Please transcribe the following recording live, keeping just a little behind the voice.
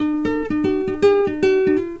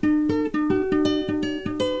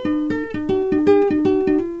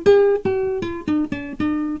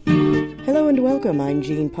Welcome, I'm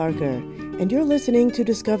Jean Parker, and you're listening to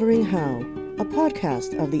Discovering How, a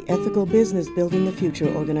podcast of the Ethical Business Building the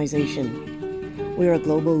Future organization. We're a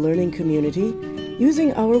global learning community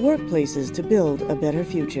using our workplaces to build a better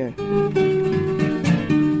future.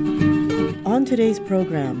 On today's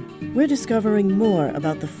program, we're discovering more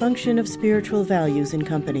about the function of spiritual values in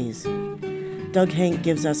companies. Doug Henck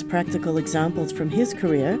gives us practical examples from his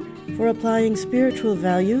career for applying spiritual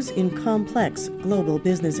values in complex global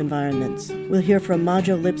business environments. We'll hear from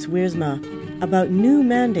Marjo Lips-Wiersma about new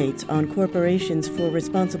mandates on corporations for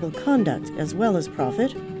responsible conduct as well as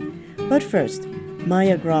profit. But first,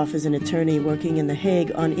 Maja Groff is an attorney working in The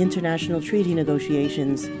Hague on international treaty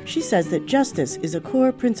negotiations. She says that justice is a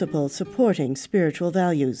core principle supporting spiritual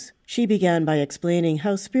values. She began by explaining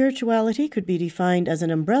how spirituality could be defined as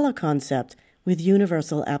an umbrella concept with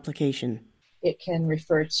universal application. It can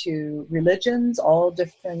refer to religions, all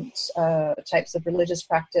different types of religious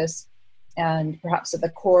practice, and perhaps at the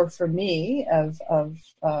core for me of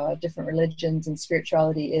different religions and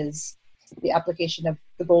spirituality is the application of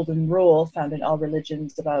the golden rule found in all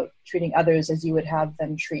religions about treating others as you would have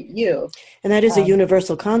them treat you. And that is a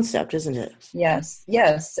universal concept, isn't it? Yes.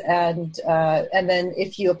 And then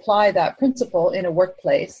if you apply that principle in a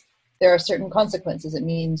workplace, there are certain consequences. It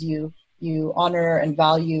means you honor and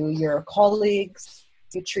value your colleagues,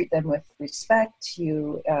 you treat them with respect,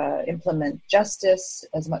 you implement justice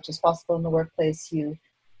as much as possible in the workplace, you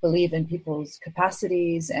believe in people's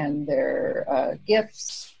capacities and their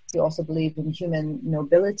gifts, you also believe in human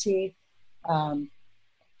nobility and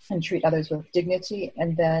treat others with dignity.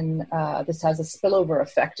 And then this has a spillover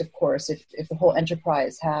effect, of course, if the whole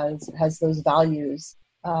enterprise has those values.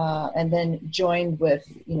 And then joined with,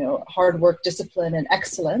 hard work, discipline, and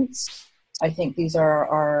excellence, I think these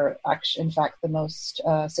are actually, in fact, the most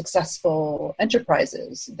successful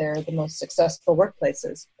enterprises. They're the most successful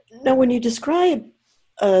workplaces. Now, when you describe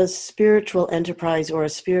a spiritual enterprise or a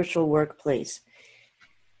spiritual workplace,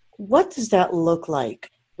 what does that look like?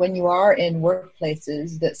 When you are in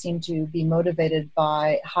workplaces that seem to be motivated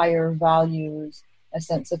by higher values, a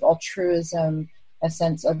sense of altruism, a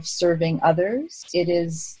sense of serving others, it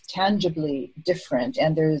is tangibly different,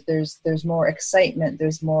 and there's more excitement,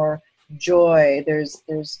 there's more joy,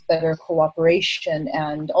 there's better cooperation,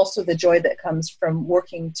 and also the joy that comes from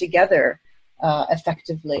working together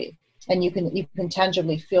effectively. And you can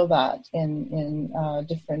tangibly feel that in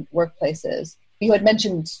different workplaces. You had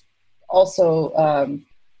mentioned also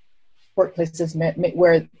workplaces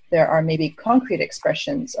where there are maybe concrete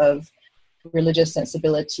expressions of religious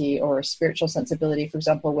sensibility or spiritual sensibility, for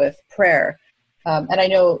example, with prayer. And I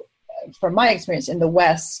know from my experience in the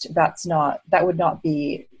West, that would not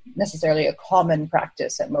be necessarily a common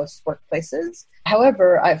practice at most workplaces.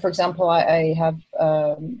 However, for example, I have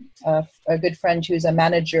a good friend who's a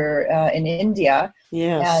manager in India,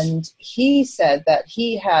 yes. And he said that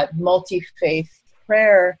he had multi-faith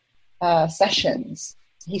prayer sessions.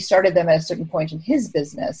 He started them at a certain point in his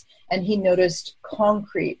business, and he noticed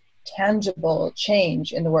concrete, tangible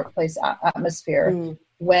change in the workplace atmosphere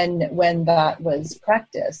when that was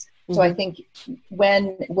practiced. So I think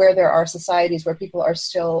where there are societies where people are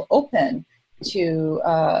still open to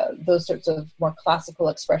those sorts of more classical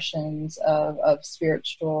expressions of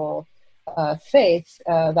spiritual faith,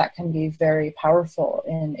 that can be very powerful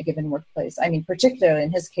in a given workplace. I mean, particularly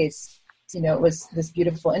in his case, it was this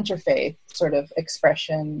beautiful interfaith sort of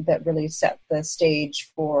expression that really set the stage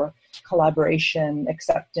for collaboration,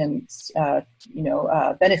 acceptance,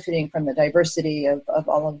 benefiting from the diversity of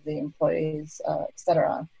all of the employees, et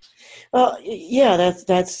cetera. Well, yeah,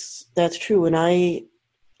 that's true. When I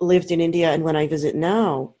lived in India and when I visit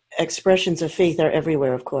now, expressions of faith are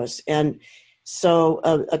everywhere, of course. And so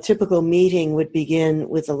a typical meeting would begin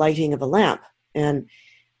with the lighting of a lamp. And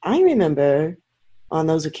I remember on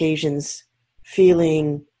those occasions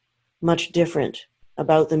feeling much different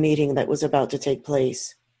about the meeting that was about to take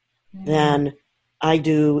place than I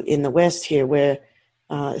do in the West here, where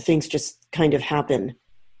things just kind of happen.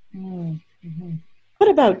 Mm-hmm. What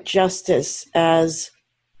about justice as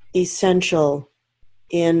essential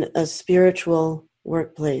in a spiritual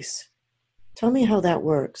workplace? Tell me how that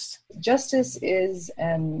works. Justice is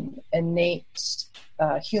an innate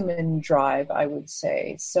human drive, I would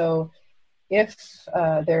say. So if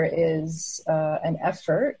there is an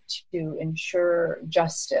effort to ensure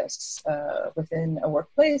justice within a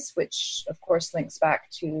workplace, which of course links back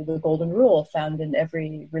to the golden rule found in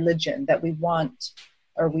every religion, that we want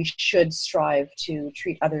or we should strive to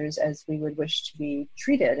treat others as we would wish to be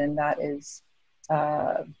treated, and that is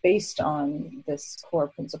based on this core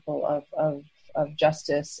principle of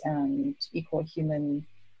justice and equal human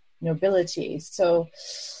nobility. So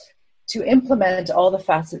to implement all the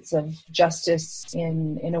facets of justice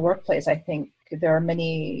in a workplace, I think there are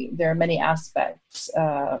many aspects,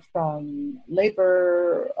 from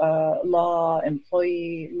labor law,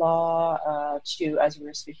 employee law, to, as we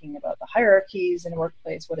were speaking about, the hierarchies in a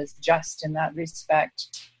workplace. What is just in that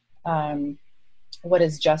respect? What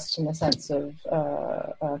is just in the sense of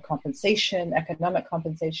compensation, economic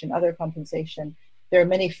compensation, other compensation. There are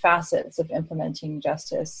many facets of implementing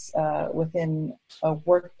justice within a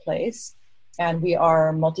workplace, and we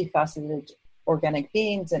are multifaceted organic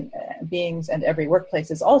beings, and every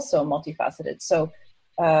workplace is also multifaceted. So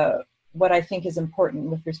what I think is important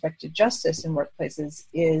with respect to justice in workplaces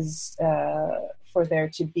is for there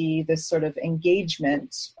to be this sort of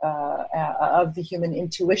engagement of the human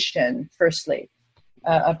intuition, firstly,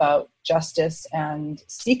 about justice and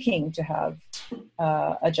seeking to have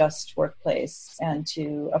a just workplace, and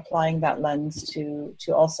to applying that lens to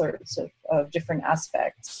all sorts of different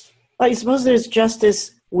aspects. I suppose there's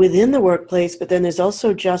justice within the workplace, but then there's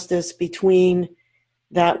also justice between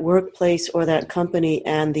that workplace or that company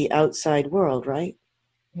and the outside world, right?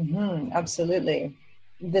 Mm-hmm, absolutely.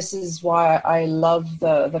 This is why I love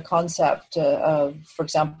the concept of, for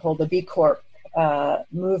example, the B Corp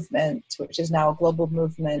movement, which is now a global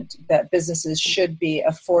movement, that businesses should be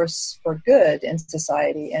a force for good in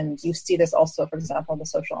society. And you see this also, for example, in the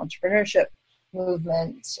social entrepreneurship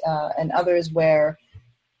movement and others, where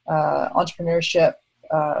entrepreneurship,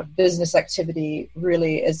 business activity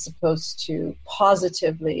really is supposed to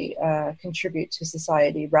positively contribute to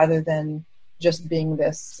society, rather than just being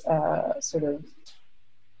this sort of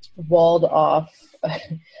walled off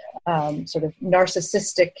sort of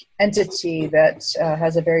narcissistic entity that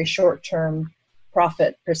has a very short-term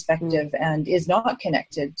profit perspective and is not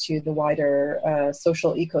connected to the wider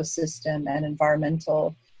social ecosystem and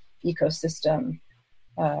environmental ecosystem.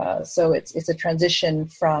 So it's a transition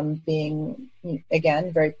from being,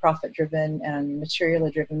 again, very profit-driven and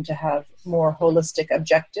materially driven, to have more holistic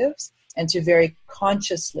objectives, and to very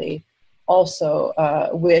consciously also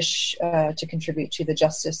wish to contribute to the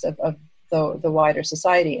justice of the wider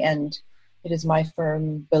society. And it is my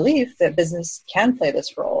firm belief that business can play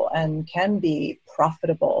this role and can be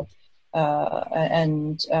profitable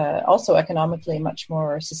and also economically much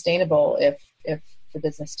more sustainable if the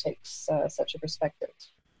business takes such a perspective.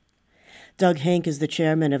 Doug Henck is the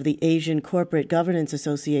chairman of the Asian Corporate Governance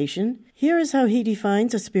Association. Here is how he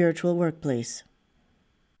defines a spiritual workplace.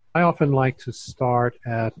 I often like to start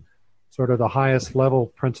at sort of the highest level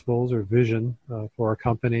principles or vision for a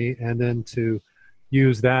company, and then to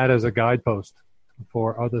use that as a guidepost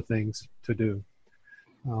for other things to do.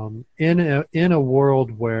 In a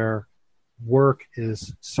world where work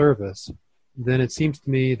is service, then it seems to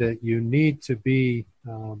me that you need to be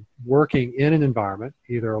working in an environment,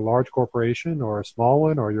 either a large corporation or a small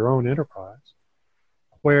one or your own enterprise,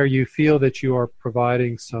 where you feel that you are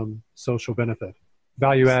providing some social benefit,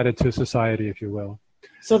 value added to society, if you will.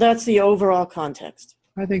 So that's the overall context.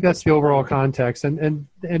 I think that's the overall context, and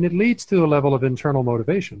it leads to a level of internal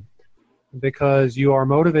motivation, because you are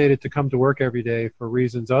motivated to come to work every day for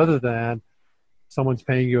reasons other than someone's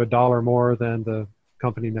paying you $1 more than the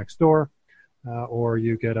company next door, or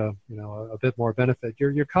you get a bit more benefit.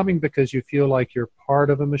 You're coming because you feel like you're part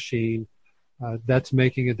of a machine that's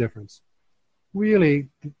making a difference. Really,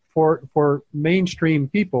 for mainstream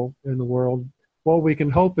people in the world, what we can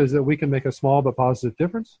hope is that we can make a small but positive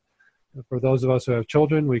difference. For those of us who have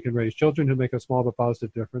children, we can raise children who make a small but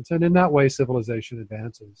positive difference. And in that way, civilization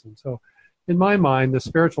advances. And so, in my mind, the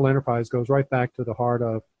spiritual enterprise goes right back to the heart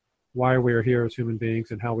of why we are here as human beings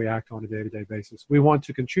and how we act on a day-to-day basis. We want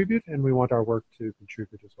to contribute, and we want our work to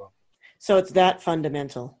contribute as well. So it's that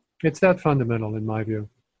fundamental. It's that fundamental, in my view.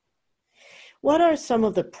 What are some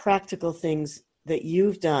of the practical things that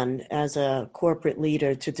you've done as a corporate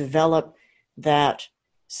leader to develop that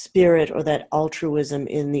spirit or that altruism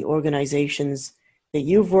in the organizations that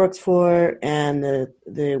you've worked for and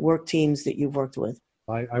the work teams that you've worked with?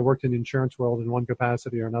 I worked in the insurance world in one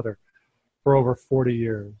capacity or another for over 40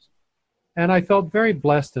 years. And I felt very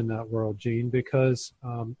blessed in that world, Jean, because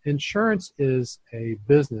insurance is a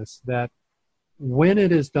business that, when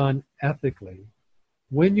it is done ethically,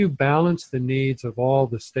 when you balance the needs of all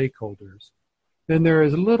the stakeholders, then there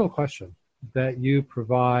is little question that you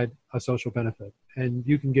provide a social benefit. And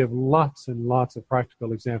you can give lots and lots of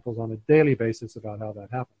practical examples on a daily basis about how that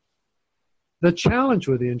happens. The challenge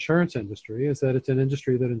with the insurance industry is that it's an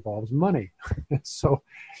industry that involves money. So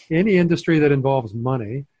any industry that involves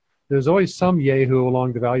money, there's always some yahoo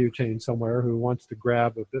along the value chain somewhere who wants to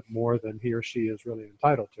grab a bit more than he or she is really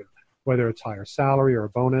entitled to, whether it's higher salary or a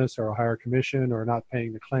bonus or a higher commission or not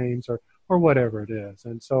paying the claims or whatever it is.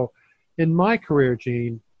 And so in my career,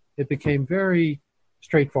 Gene, it became very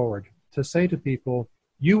straightforward to say to people,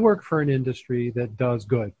 you work for an industry that does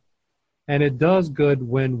good. And it does good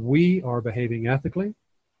when we are behaving ethically,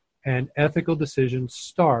 and ethical decisions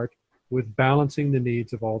start with balancing the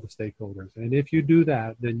needs of all the stakeholders. And if you do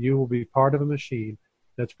that, then you will be part of a machine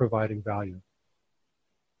that's providing value.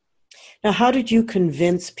 Now, how did you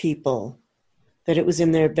convince people that it was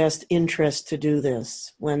in their best interest to do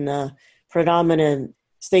this when the predominant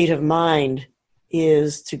state of mind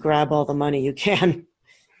is to grab all the money you can?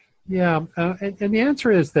 Yeah, and the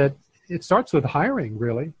answer is that it starts with hiring,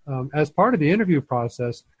 really. As part of the interview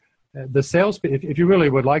process, the sales, if you really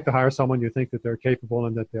would like to hire someone you think that they're capable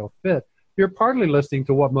and that they'll fit, you're partly listening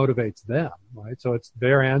to what motivates them, right? So it's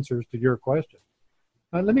their answers to your question.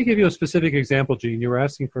 Let me give you a specific example, Gene. You were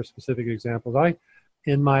asking for specific examples.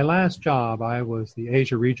 In my last job, I was the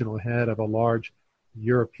Asia regional head of a large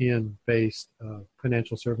European-based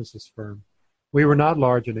financial services firm. We were not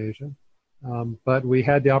large in Asia, but we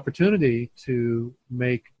had the opportunity to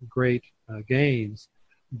make great gains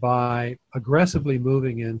by aggressively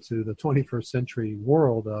moving into the 21st century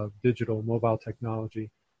world of digital mobile technology,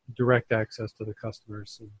 direct access to the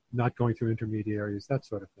customers, and not going through intermediaries, that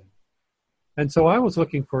sort of thing. And so I was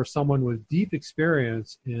looking for someone with deep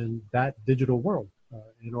experience in that digital world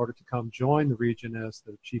in order to come join the region as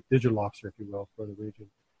the chief digital officer, if you will, for the region.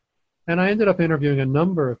 And I ended up interviewing a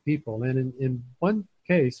number of people. And in one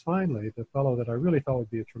case, finally, the fellow that I really thought would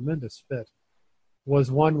be a tremendous fit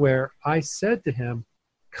was one where I said to him,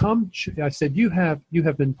 I said, you have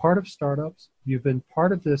been part of startups. You've been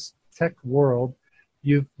part of this tech world.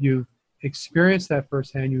 You've experienced that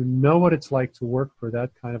firsthand. You know what it's like to work for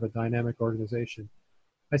that kind of a dynamic organization.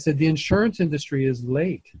 I said, the insurance industry is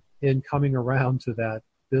late in coming around to that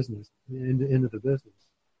business, into the business.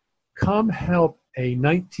 Come help a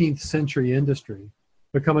 19th century industry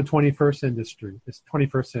become a 21st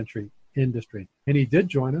century industry. And he did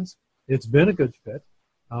join us. It's been a good fit.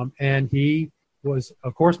 And he was,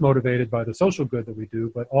 of course, motivated by the social good that we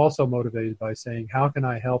do, but also motivated by saying, how can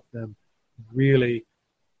I help them really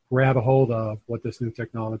grab a hold of what this new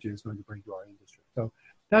technology is going to bring to our industry? So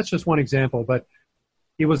that's just one example, but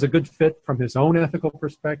he was a good fit from his own ethical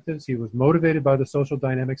perspectives. He was motivated by the social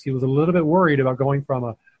dynamics. He was a little bit worried about going from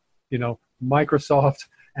a, Microsoft,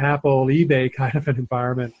 Apple, eBay kind of an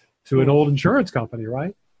environment to an old insurance company,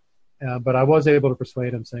 right? But I was able to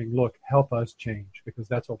persuade him saying, look, help us change, because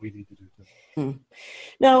that's what we need to do too.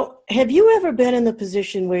 Now, have you ever been in the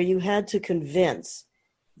position where you had to convince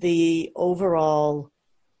the overall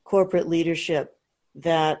corporate leadership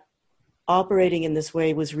that operating in this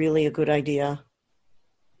way was really a good idea?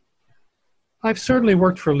 I've certainly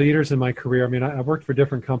worked for leaders in my career. I mean, I've worked for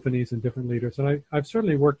different companies and different leaders, and I've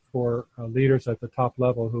certainly worked for leaders at the top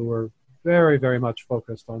level who were very, very much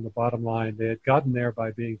focused on the bottom line. They had gotten there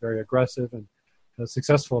by being very aggressive and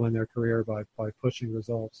successful in their career by pushing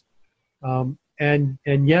results. And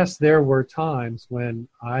yes, there were times when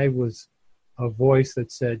I was a voice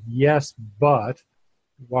that said, yes, but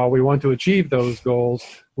while we want to achieve those goals,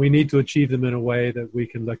 we need to achieve them in a way that we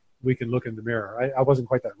can look in the mirror. I wasn't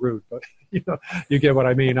quite that rude, but you get what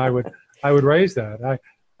I mean. I would raise that.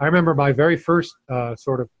 I remember my very first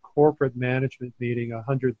sort of corporate management meeting,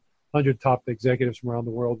 100 top executives from around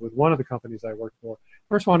the world with one of the companies I worked for.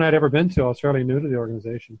 First one I'd ever been to. I was fairly new to the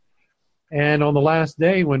organization. And on the last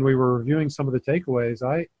day when we were reviewing some of the takeaways,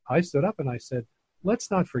 I stood up and I said,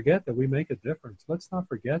 let's not forget that we make a difference. Let's not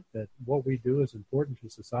forget that what we do is important to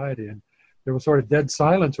society. And there was sort of dead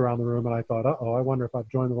silence around the room, and I thought, uh-oh, I wonder if I've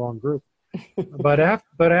joined the wrong group. But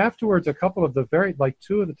afterwards, a couple of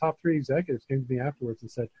two of the top three executives came to me afterwards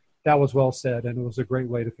and said, that was well said, and it was a great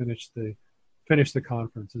way to finish the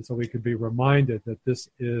conference. And so we could be reminded that this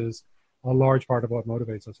is a large part of what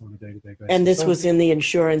motivates us on a day-to-day basis. And this was in the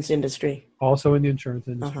insurance industry? Also in the insurance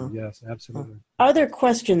industry, yes, absolutely. Are there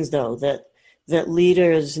questions, though, that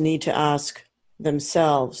leaders need to ask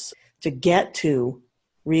themselves to get to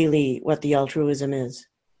really what the altruism is?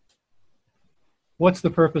 What's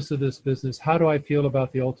the purpose of this business? How do I feel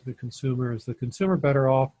about the ultimate consumer? Is the consumer better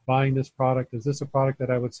off buying this product? Is this a product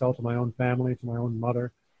that I would sell to my own family, to my own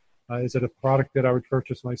mother? Is it a product that I would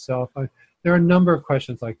purchase myself? There are a number of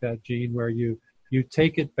questions like that, Gene, where you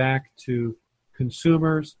take it back to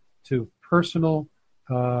consumers, to personal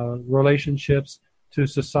relationships, to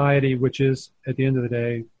society, which is, at the end of the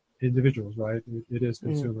day, individuals, right? It is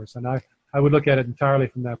consumers. And I would look at it entirely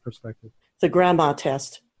from that perspective. The grandma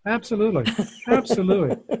test. Absolutely.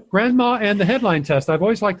 Absolutely. Grandma and the headline test. I've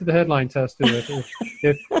always liked the headline test, too.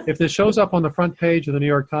 If this shows up on the front page of the New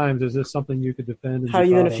York Times, is this something you could defend? How are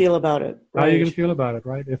you going to feel about it? Right? How are you going to feel about it,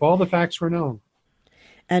 right? If all the facts were known.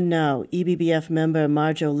 And now, EBBF member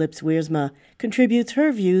Marjo Lips-Wiersma contributes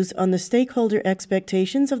her views on the stakeholder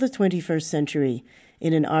expectations of the 21st century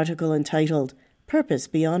in an article entitled Purpose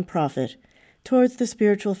Beyond Profit, Towards the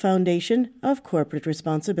Spiritual Foundation of Corporate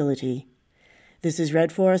Responsibility. This is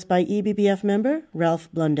read for us by EBBF member Ralph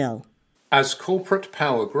Blundell. As corporate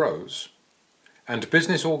power grows, and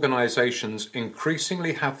business organizations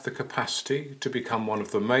increasingly have the capacity to become one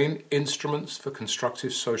of the main instruments for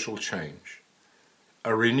constructive social change,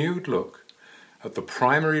 a renewed look at the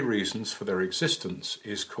primary reasons for their existence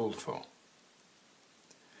is called for.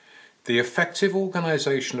 The effective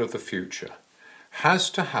organization of the future has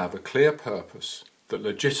to have a clear purpose that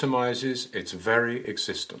legitimizes its very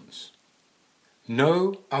existence.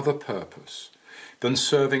 No other purpose than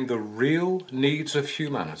serving the real needs of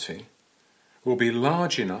humanity will be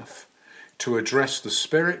large enough to address the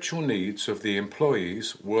spiritual needs of the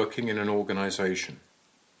employees working in an organization,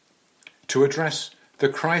 to address the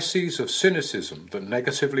crises of cynicism that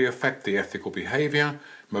negatively affect the ethical behavior,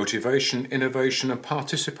 motivation, innovation and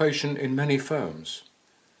participation in many firms,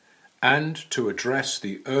 and to address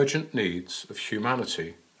the urgent needs of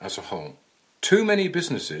humanity as a whole. Too many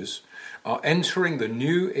businesses are entering the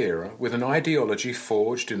new era with an ideology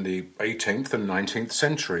forged in the 18th and 19th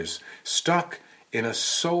centuries, stuck in a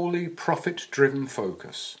solely profit-driven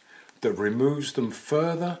focus that removes them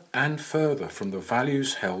further and further from the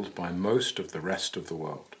values held by most of the rest of the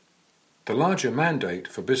world. The larger mandate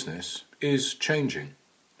for business is changing.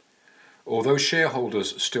 Although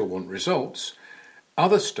shareholders still want results,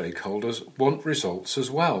 other stakeholders want results as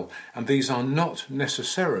well, and these are not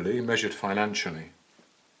necessarily measured financially.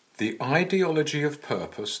 The ideology of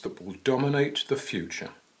purpose that will dominate the future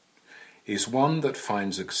is one that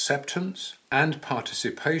finds acceptance and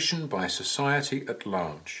participation by society at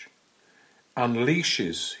large,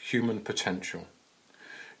 unleashes human potential,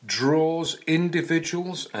 draws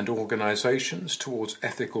individuals and organizations towards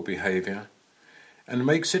ethical behavior, and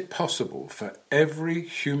makes it possible for every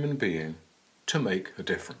human being to make a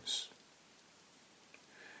difference.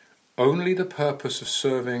 Only the purpose of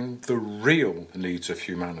serving the real needs of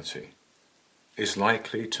humanity is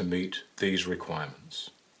likely to meet these requirements.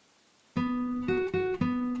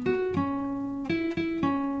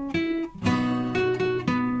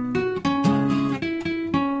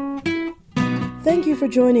 Thank you for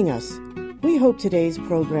joining us. We hope today's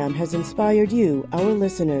program has inspired you, our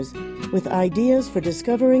listeners, with ideas for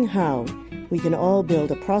discovering how we can all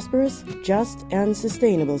build a prosperous, just, and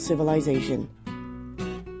sustainable civilization.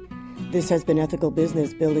 This has been Ethical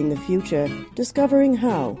Business Building the Future, Discovering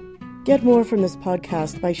How. Get more from this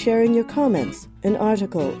podcast by sharing your comments, an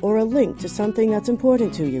article, or a link to something that's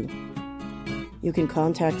important to you. You can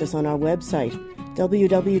contact us on our website,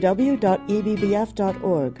 www.ebbf.org.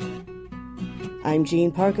 I'm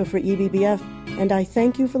Jean Parker for EBBF, and I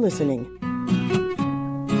thank you for listening.